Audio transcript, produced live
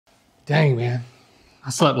Dang, man. I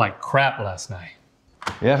slept like crap last night.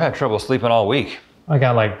 Yeah, I've had trouble sleeping all week. I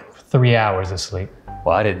got like 3 hours of sleep.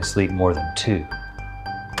 Well, I didn't sleep more than 2.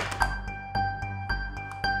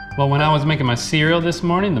 Well, when I was making my cereal this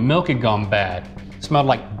morning, the milk had gone bad. It smelled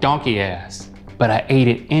like donkey ass. But I ate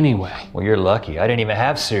it anyway. Well, you're lucky. I didn't even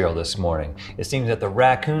have cereal this morning. It seems that the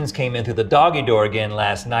raccoons came in through the doggy door again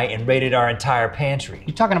last night and raided our entire pantry.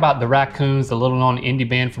 You talking about the Raccoons, the little-known indie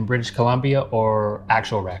band from British Columbia, or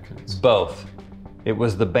actual raccoons? Both. It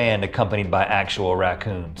was the band accompanied by actual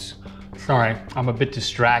raccoons. Sorry, I'm a bit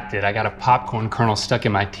distracted. I got a popcorn kernel stuck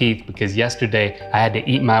in my teeth because yesterday I had to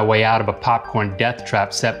eat my way out of a popcorn death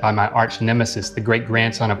trap set by my arch nemesis, the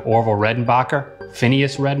great-grandson of Orville Redenbacher,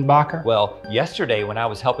 Phineas Redenbacher. Well, yesterday when I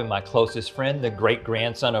was helping my closest friend, the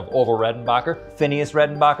great-grandson of Orville Redenbacher, Phineas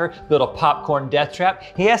Redenbacher, build a popcorn death trap,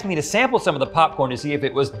 he asked me to sample some of the popcorn to see if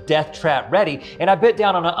it was death trap ready, and I bit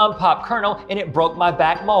down on an unpopped kernel and it broke my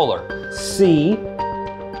back molar. See?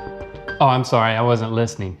 Oh, I'm sorry, I wasn't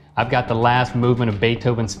listening. I've got the last movement of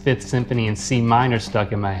Beethoven's Fifth Symphony in C minor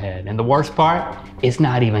stuck in my head. And the worst part, it's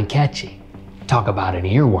not even catchy. Talk about an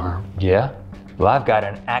earworm. Yeah? Well, I've got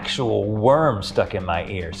an actual worm stuck in my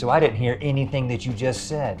ear, so I didn't hear anything that you just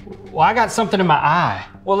said. Well, I got something in my eye.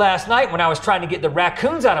 Well, last night when I was trying to get the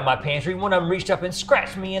raccoons out of my pantry, one of them reached up and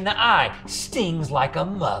scratched me in the eye. Stings like a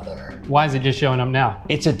mother. Why is it just showing up now?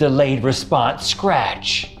 It's a delayed response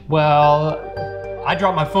scratch. Well, I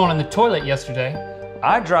dropped my phone in the toilet yesterday.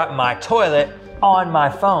 I dropped my toilet on my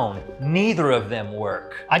phone. Neither of them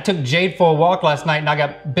work. I took Jade for a walk last night and I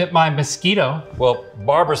got bit by a mosquito. Well,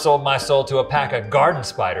 Barbara sold my soul to a pack of garden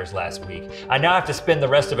spiders last week. I now have to spend the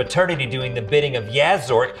rest of eternity doing the bidding of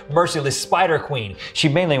Yazork, merciless spider queen. She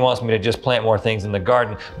mainly wants me to just plant more things in the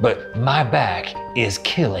garden, but my back is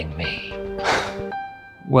killing me.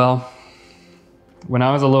 Well, when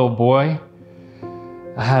I was a little boy,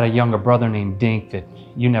 I had a younger brother named Dink that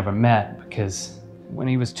you never met because when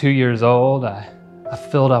he was 2 years old, I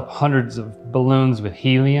filled up hundreds of balloons with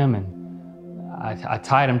helium and I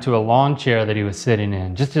tied him to a lawn chair that he was sitting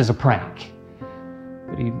in, just as a prank.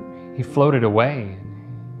 But he floated away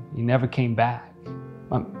and he never came back.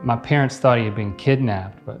 My parents thought he had been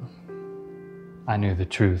kidnapped, but I knew the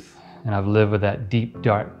truth, and I've lived with that deep,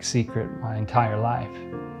 dark secret my entire life.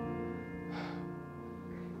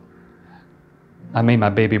 I made my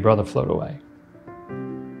baby brother float away.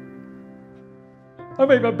 I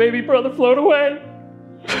made my baby brother float away.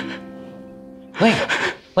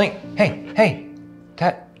 Link, hey,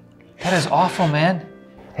 that is awful, man.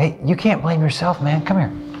 Hey, you can't blame yourself, man. Come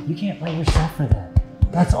here. You can't blame yourself for that.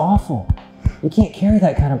 That's awful. You can't carry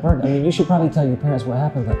that kind of burden. I mean, you should probably tell your parents what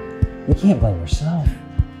happened, but you can't blame yourself.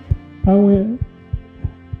 I win.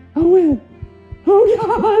 Oh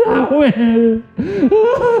God, I win.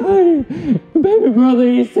 Baby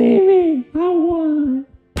brother, you see me? I won.